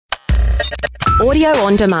Audio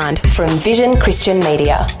on demand from Vision Christian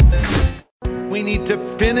Media. We need to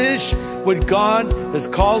finish what God has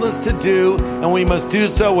called us to do, and we must do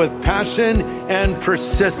so with passion and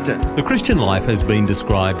persistence. The Christian life has been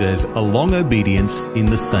described as a long obedience in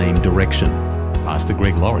the same direction. Pastor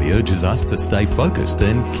Greg Laurie urges us to stay focused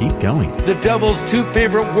and keep going. The devil's two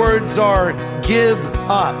favorite words are give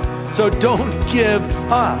up. So don't give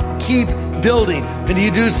up. Keep building. And you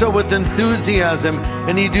do so with enthusiasm,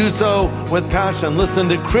 and you do so with passion. Listen,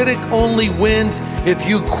 the critic only wins if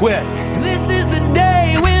you quit. This is the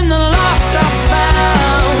day when the lost are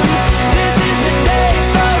found. This is the day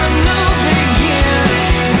for a new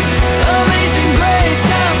beginning. Amazing grace,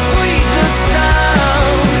 how sweet the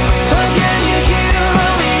sound. Again you hear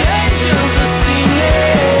all the angels are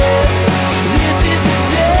singing. This is the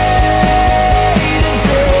day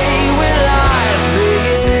when life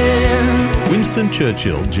begins. Winston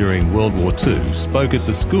Churchill, during World War II, spoke at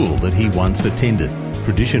the school that he once attended.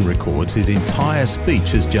 Tradition records his entire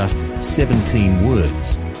speech as just 17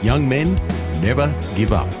 words. Young men, never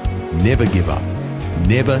give up. Never give up.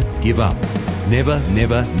 Never give up. Never,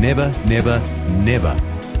 never, never, never, never.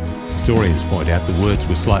 Historians point out the words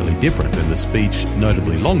were slightly different and the speech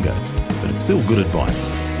notably longer, but it's still good advice.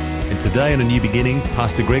 And today in A New Beginning,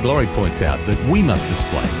 Pastor Greg Laurie points out that we must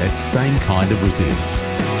display that same kind of resilience.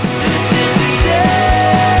 This is the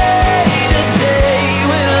day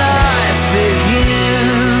when life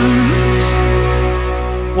begins.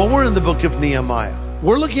 Well, we're in the book of Nehemiah.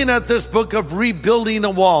 We're looking at this book of rebuilding a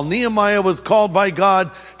wall. Nehemiah was called by God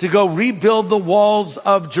to go rebuild the walls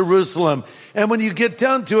of Jerusalem. And when you get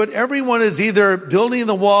down to it, everyone is either building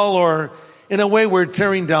the wall or, in a way, we're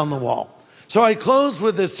tearing down the wall. So I closed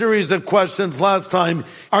with a series of questions last time.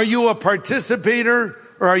 Are you a participator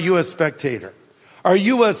or are you a spectator? Are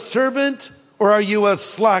you a servant or are you a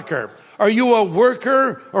slacker? Are you a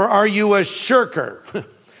worker or are you a shirker?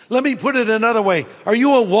 Let me put it another way. Are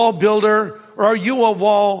you a wall builder or are you a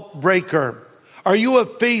wall breaker? Are you a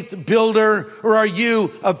faith builder or are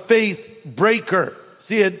you a faith breaker?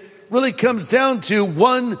 See, it really comes down to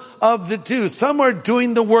one of the two. Some are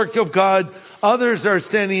doing the work of God. Others are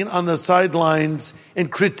standing on the sidelines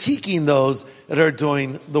and critiquing those that are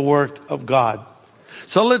doing the work of God.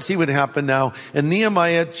 So let's see what happened now in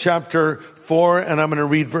Nehemiah chapter 4, and I'm going to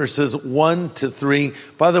read verses 1 to 3.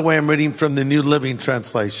 By the way, I'm reading from the New Living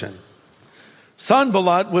Translation.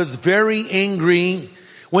 Sanballat was very angry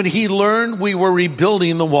when he learned we were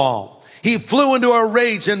rebuilding the wall. He flew into a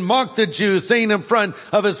rage and mocked the Jews, saying in front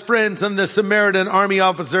of his friends and the Samaritan army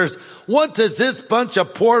officers, "What does this bunch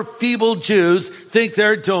of poor, feeble Jews think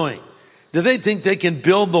they're doing? Do they think they can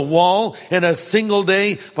build the wall in a single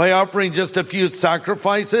day by offering just a few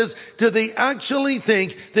sacrifices? Do they actually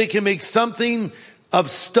think they can make something of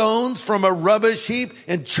stones from a rubbish heap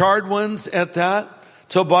and charred ones at that?"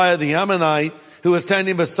 Tobiah the Ammonite, who was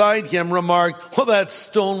standing beside him, remarked, "Well, that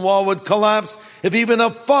stone wall would collapse if even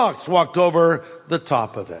a fox walked over the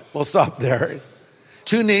top of it." We'll stop there.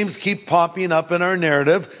 Two names keep popping up in our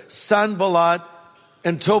narrative, Sanballat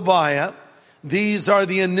and Tobiah. These are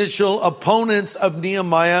the initial opponents of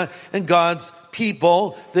Nehemiah and God's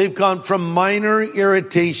people. They've gone from minor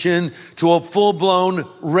irritation to a full-blown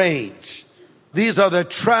rage. These are the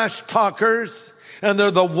trash talkers and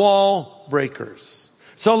they're the wall breakers.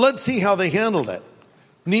 So let's see how they handled it.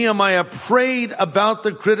 Nehemiah prayed about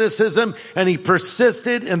the criticism and he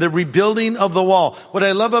persisted in the rebuilding of the wall. What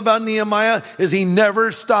I love about Nehemiah is he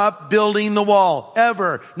never stopped building the wall,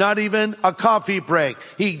 ever, not even a coffee break.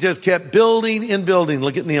 He just kept building and building.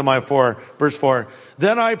 Look at Nehemiah 4, verse 4.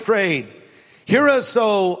 Then I prayed, "Hear us,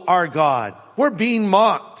 O our God. We're being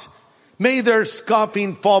mocked. May their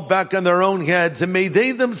scoffing fall back on their own heads, and may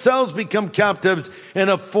they themselves become captives in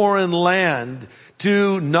a foreign land.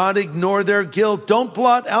 Do not ignore their guilt. Don't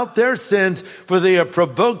blot out their sins, for they have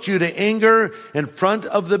provoked you to anger in front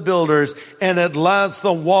of the builders." And at last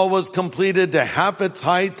the wall was completed to half its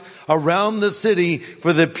height around the city,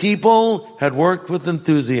 for the people had worked with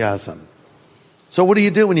enthusiasm. So what do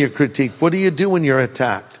you do when you're critiqued? What do you do when you're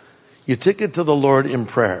attacked? You take it to the Lord in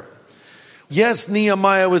prayer. Yes,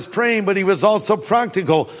 Nehemiah was praying, but he was also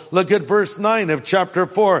practical. Look at verse 9 of chapter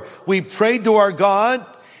 4. We prayed to our God,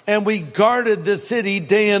 and we guarded the city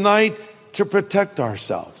day and night to protect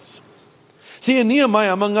ourselves. See, in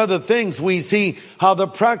Nehemiah, among other things, we see how the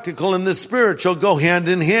practical and the spiritual go hand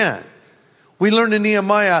in hand. We learn in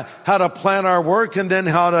Nehemiah how to plan our work and then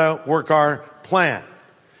how to work our plan.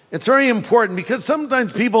 It's very important because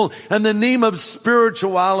sometimes people, in the name of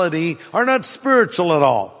spirituality, are not spiritual at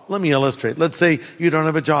all. Let me illustrate. Let's say you don't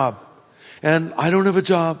have a job, and I don't have a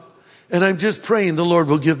job. And I'm just praying the Lord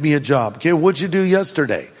will give me a job. Okay, what'd you do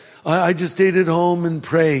yesterday? I just stayed at home and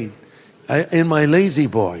prayed in my lazy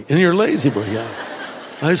boy. In your lazy boy, yeah.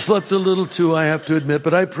 I slept a little too, I have to admit,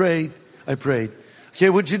 but I prayed. Okay,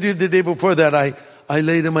 what'd you do the day before that? I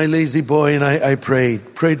laid in my lazy boy and I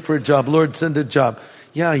prayed. Prayed for a job. Lord, send a job.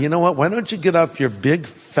 Yeah, you know what? Why don't you get off your big,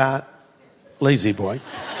 fat, lazy boy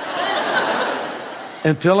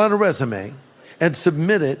and fill out a resume and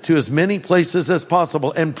submit it to as many places as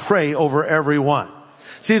possible and pray over every one.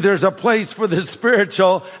 See, there's a place for the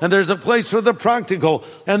spiritual and there's a place for the practical.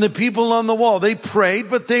 And the people on the wall, they prayed,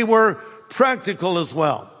 but they were practical as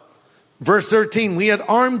well. Verse 13, we had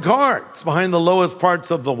armed guards behind the lowest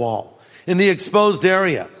parts of the wall in the exposed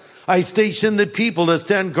area. I stationed the people to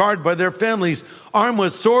stand guard by their families, armed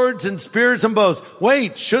with swords and spears and bows.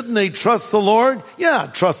 Wait, shouldn't they trust the Lord? Yeah,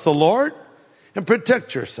 trust the Lord and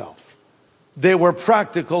protect yourself. They were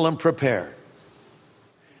practical and prepared.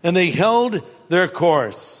 And they held their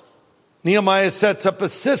course. Nehemiah sets up a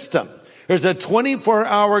system. There's a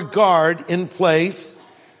 24-hour guard in place.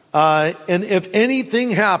 And if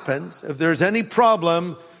anything happens, if there's any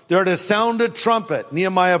problem, they're to sound a trumpet.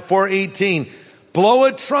 Nehemiah 4:18. Blow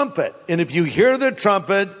a trumpet. And if you hear the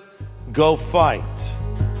trumpet, go fight.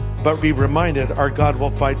 But be reminded, our God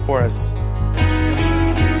will fight for us.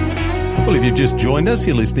 Well, if you've just joined us,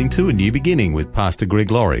 you're listening to A New Beginning with Pastor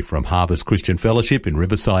Greg Laurie from Harvest Christian Fellowship in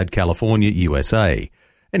Riverside, California, USA.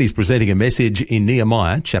 And he's presenting a message in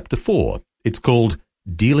Nehemiah chapter 4. It's called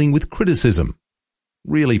Dealing with Criticism.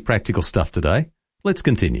 Really practical stuff today. Let's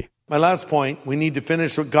continue. My last point, we need to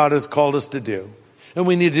finish what God has called us to do. And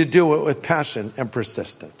we need to do it with passion and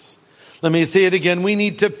persistence. Let me say it again. We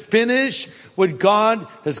need to finish what God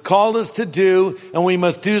has called us to do, and we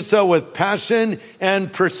must do so with passion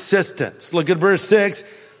and persistence. Look at verse 6.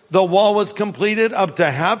 The wall was completed up to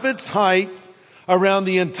half its height around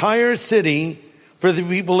the entire city, for the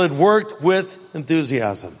people had worked with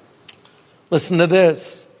enthusiasm. Listen to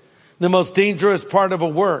this. The most dangerous part of a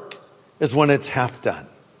work is when it's half done.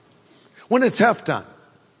 When it's half done,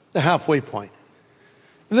 the halfway point.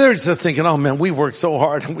 They're just thinking, oh man, we've worked so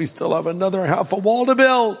hard and we still have another half a wall to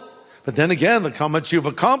build. But then again, look how much you've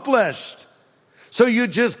accomplished. So you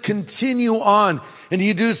just continue on, and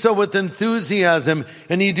you do so with enthusiasm,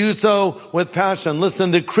 and you do so with passion.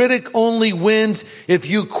 Listen, the critic only wins if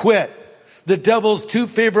you quit. The devil's two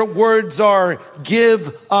favorite words are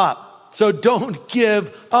give up. So don't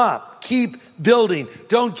give up. Keep building.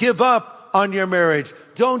 Don't give up on your marriage.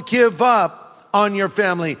 Don't give up on your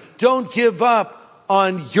family. Don't give up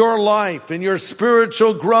on your life and your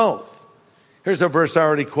spiritual growth. Here's a verse I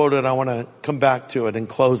already quoted. I want to come back to it in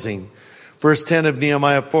closing. Verse 10 of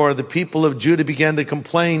Nehemiah 4, the people of Judah began to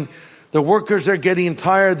complain. The workers are getting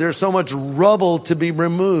tired. There's so much rubble to be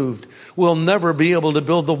removed. We'll never be able to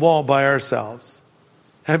build the wall by ourselves.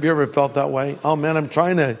 Have you ever felt that way? Oh man, I'm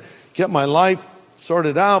trying to get my life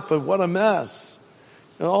sorted out, but what a mess.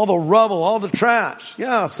 All the rubble, all the trash.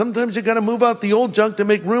 Yeah, sometimes you got to move out the old junk to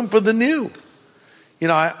make room for the new. You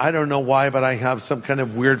know, I don't know why, but I have some kind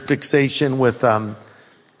of weird fixation with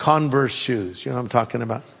Converse shoes. You know what I'm talking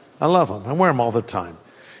about? I love them. I wear them all the time.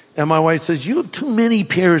 And my wife says, you have too many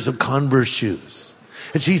pairs of Converse shoes.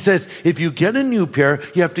 And she says, if you get a new pair,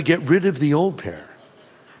 you have to get rid of the old pair.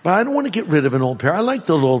 But I don't want to get rid of an old pair. I like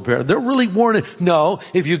the old pair. They're really worn. No,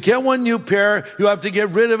 if you get one new pair, you have to get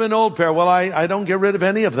rid of an old pair. Well, I don't get rid of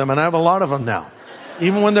any of them, and I have a lot of them now.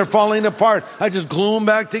 Even when they're falling apart, I just glue them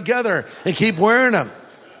back together and keep wearing them.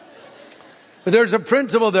 But there's a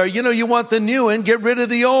principle there. You know, you want the new and get rid of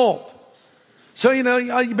the old. So, you know,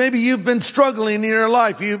 maybe you've been struggling in your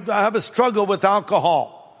life. You have a struggle with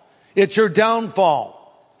alcohol. It's your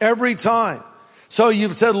downfall every time. So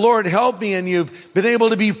you've said, Lord, help me, and you've been able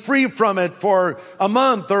to be free from it for a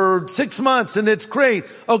month or 6 months, and it's great.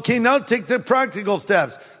 Okay, now take the practical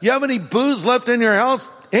steps. You have any booze left in your house?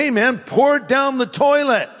 Hey man, pour it down the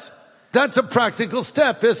toilet. That's a practical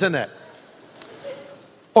step, isn't it?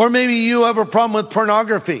 Or maybe you have a problem with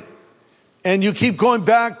pornography, and you keep going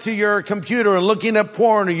back to your computer and looking at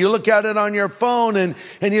porn, or you look at it on your phone and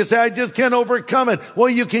you say, I just can't overcome it. Well,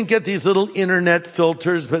 you can get these little internet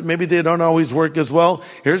filters, but maybe they don't always work as well.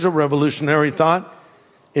 Here's a revolutionary thought.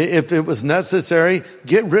 If it was necessary,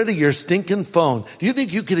 get rid of your stinking phone. Do you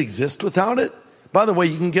think you could exist without it? By the way,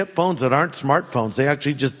 you can get phones that aren't smartphones. They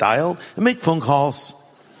actually just dial and make phone calls.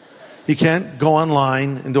 You can't go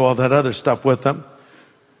online and do all that other stuff with them.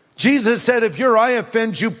 Jesus said, if your eye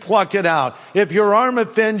offends you, pluck it out. If your arm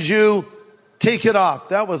offends you, take it off.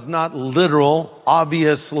 That was not literal,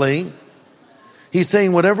 obviously. He's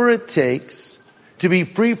saying whatever it takes to be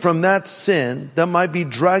free from that sin that might be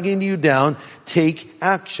dragging you down, take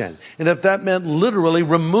action. And if that meant literally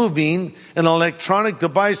removing an electronic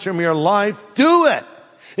device from your life, do it.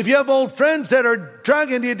 If you have old friends that are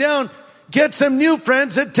dragging you down, get some new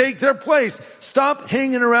friends that take their place. Stop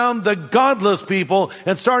hanging around the godless people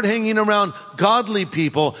and start hanging around godly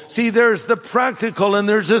people. See, there's the practical and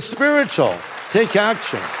there's the spiritual. Take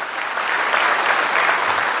action.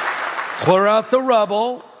 Clear out the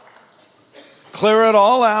rubble. Clear it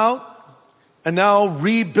all out. And now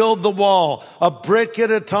rebuild the wall, a brick at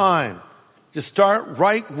a time. Just start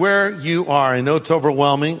right where you are. I know it's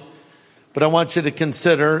overwhelming, but I want you to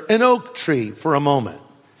consider an oak tree for a moment.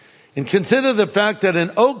 And consider the fact that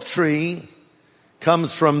an oak tree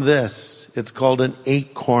comes from this. It's called an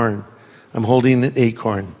acorn. I'm holding an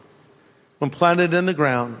acorn. When planted in the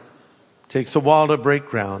ground, it takes a while to break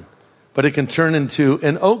ground, but it can turn into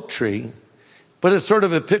an oak tree. But it's sort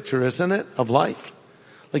of a picture, isn't it, of life?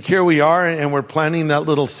 Like here we are, and we're planting that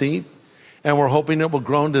little seed, and we're hoping it will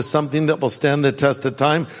grow into something that will stand the test of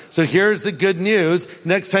time. So here's the good news.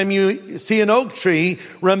 Next time you see an oak tree,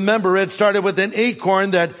 remember it started with an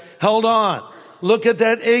acorn that held on. Look at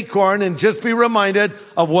that acorn and just be reminded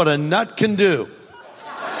of what a nut can do.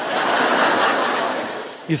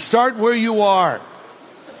 You start where you are.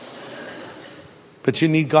 But you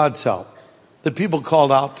need God's help. The people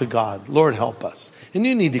called out to God, Lord, help us. And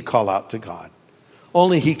you need to call out to God.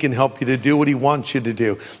 Only He can help you to do what He wants you to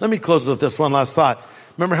do. Let me close with this one last thought.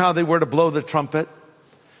 Remember how they were to blow the trumpet?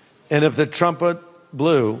 And if the trumpet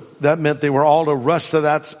blew, that meant they were all to rush to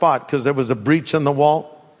that spot because there was a breach in the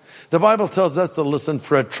wall. The Bible tells us to listen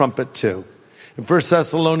for a trumpet too. In 1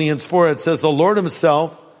 Thessalonians 4, it says, the Lord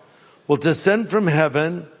Himself will descend from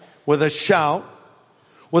heaven with a shout,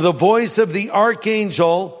 with a voice of the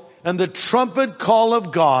archangel, and the trumpet call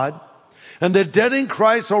of God, and the dead in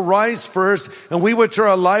Christ will rise first, and we which are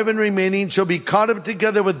alive and remaining shall be caught up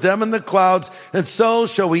together with them in the clouds, and so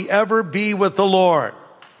shall we ever be with the Lord.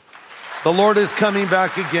 The Lord is coming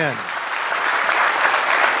back again.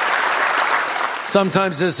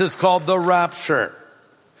 Sometimes this is called the rapture.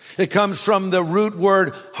 It comes from the root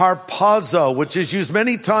word harpazo, which is used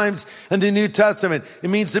many times in the New Testament. It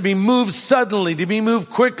means to be moved suddenly, to be moved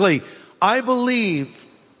quickly. I believe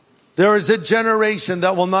there is a generation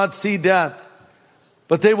that will not see death,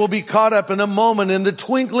 but they will be caught up in a moment, in the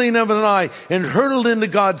twinkling of an eye, and hurtled into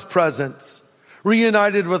God's presence,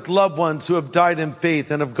 reunited with loved ones who have died in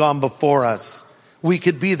faith and have gone before us. We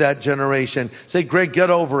could be that generation. Say, Greg,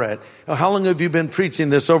 get over it. How long have you been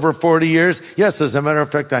preaching this? Over 40 years? Yes, as a matter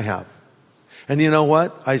of fact, I have. And you know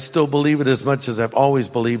what? I still believe it as much as I've always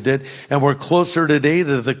believed it. And we're closer today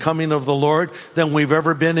to the coming of the Lord than we've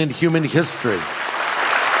ever been in human history.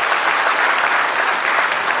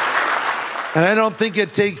 And I don't think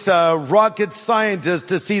it takes a rocket scientist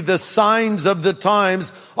to see the signs of the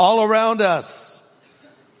times all around us.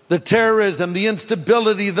 The terrorism, the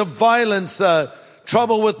instability, the violence, the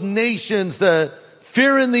trouble with nations, the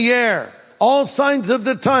fear in the air. All signs of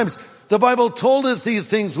the times. The Bible told us these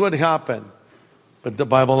things would happen. But the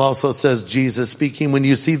Bible also says, Jesus speaking, when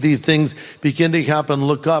you see these things begin to happen,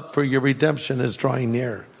 look up, for your redemption is drawing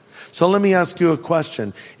near. So let me ask you a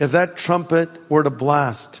question. If that trumpet were to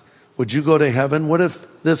blast, would you go to heaven? What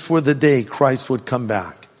if this were the day Christ would come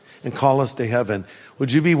back and call us to heaven?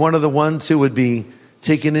 Would you be one of the ones who would be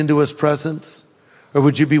taken into His presence? Or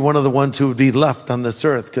would you be one of the ones who would be left on this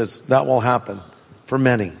earth? Because that will happen for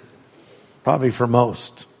many, probably for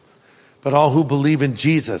most. But all who believe in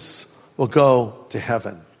Jesus will go to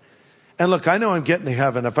heaven. And look, I know I'm getting to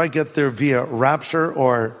heaven. If I get there via rapture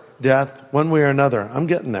or death, one way or another, I'm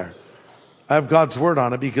getting there. I have God's word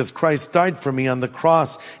on it because Christ died for me on the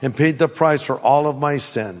cross and paid the price for all of my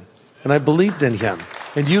sin. And I believed in Him.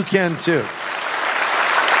 And you can too.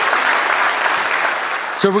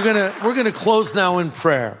 So we're going to close now in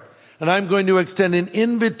prayer. And I'm going to extend an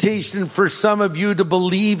invitation for some of you to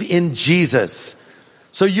believe in Jesus.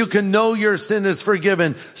 So you can know your sin is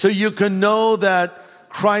forgiven. So you can know that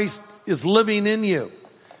Christ is living in you.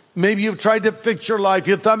 Maybe you've tried to fix your life.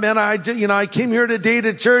 You thought, man, I came here today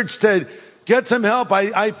to church to get some help.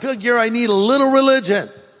 I figure I need a little religion.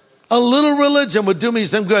 A little religion would do me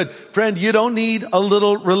some good. Friend, you don't need a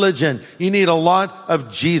little religion. You need a lot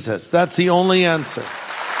of Jesus. That's the only answer.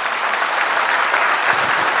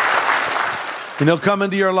 And He'll come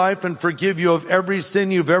into your life and forgive you of every sin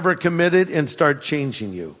you've ever committed and start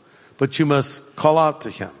changing you. But you must call out to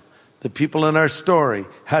Him. The people in our story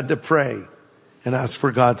had to pray and ask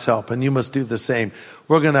for God's help. And you must do the same.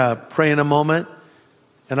 We're going to pray in a moment.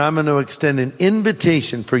 And I'm going to extend an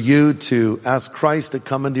invitation for you to ask Christ to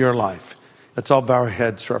come into your life Let's all bow our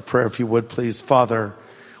heads for a prayer, if you would, please. Father,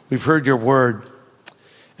 we've heard your word,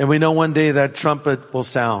 and we know one day that trumpet will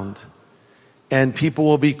sound, and people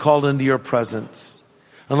will be called into your presence.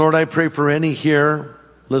 And Lord, I pray for any here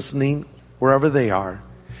listening, wherever they are.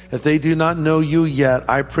 If they do not know you yet,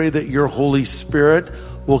 I pray that your Holy Spirit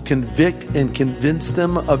will convict and convince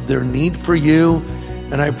them of their need for you.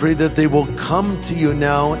 And I pray that they will come to you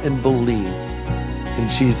now and believe. In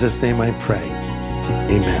Jesus' name I pray.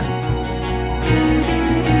 Amen.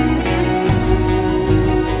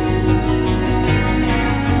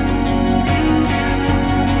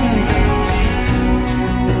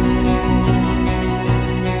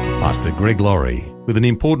 Pastor Greg Laurie with an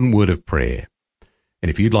important word of prayer. And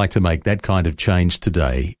if you'd like to make that kind of change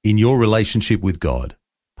today in your relationship with God,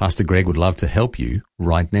 Pastor Greg would love to help you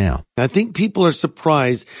right now. I think people are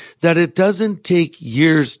surprised that it doesn't take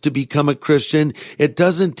years to become a Christian. It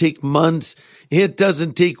doesn't take months. It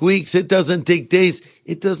doesn't take weeks. It doesn't take days.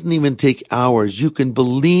 It doesn't even take hours. You can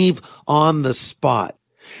believe on the spot.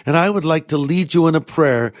 And I would like to lead you in a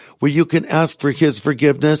prayer where you can ask for his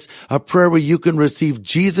forgiveness, a prayer where you can receive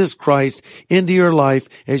Jesus Christ into your life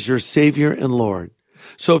as your Savior and Lord.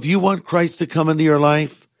 So if you want Christ to come into your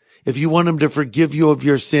life, if you want him to forgive you of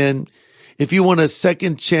your sin, if you want a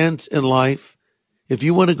second chance in life, if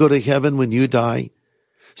you want to go to heaven when you die,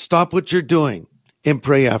 stop what you're doing and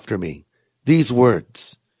pray after me. These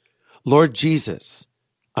words: Lord Jesus,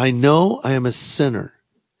 I know I am a sinner,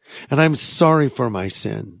 and I'm sorry for my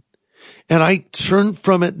sin, and I turn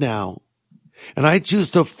from it now, and I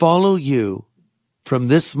choose to follow you from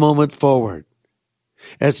this moment forward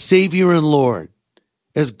as Savior and Lord,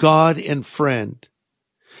 as God and friend.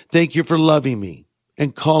 Thank you for loving me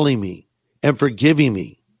and calling me and forgiving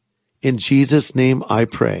me. In Jesus' name I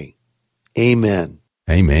pray. Amen.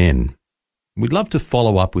 Amen. We'd love to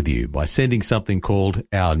follow up with you by sending something called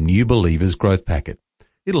our New Believers Growth Packet.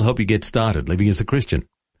 It'll help you get started living as a Christian.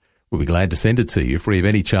 We'll be glad to send it to you free of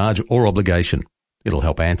any charge or obligation. It'll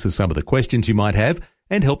help answer some of the questions you might have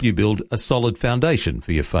and help you build a solid foundation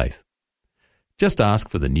for your faith. Just ask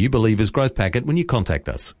for the New Believers Growth Packet when you contact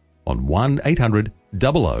us on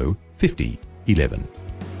 1-800-00-50-11.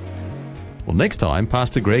 Well, next time,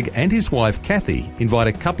 Pastor Greg and his wife Kathy invite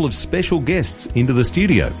a couple of special guests into the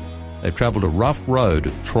studio. They've travelled a rough road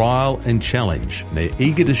of trial and challenge. They're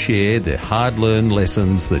eager to share their hard-learned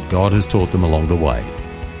lessons that God has taught them along the way.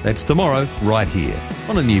 That's tomorrow, right here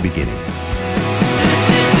on A New Beginning. This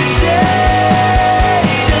is the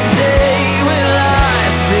day when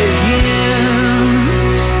life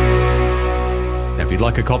begins. Now, if you'd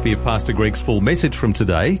like a copy of Pastor Greg's full message from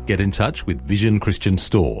today, get in touch with Vision Christian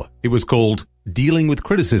Store. It was called Dealing with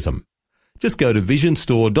Criticism. Just go to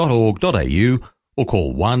visionstore.org.au or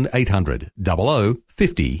call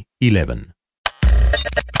 1-800-00-50-11.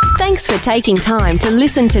 Thanks for taking time to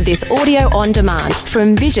listen to this audio on demand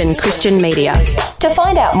from Vision Christian Media. To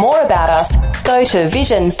find out more about us, go to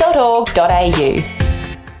vision.org.au.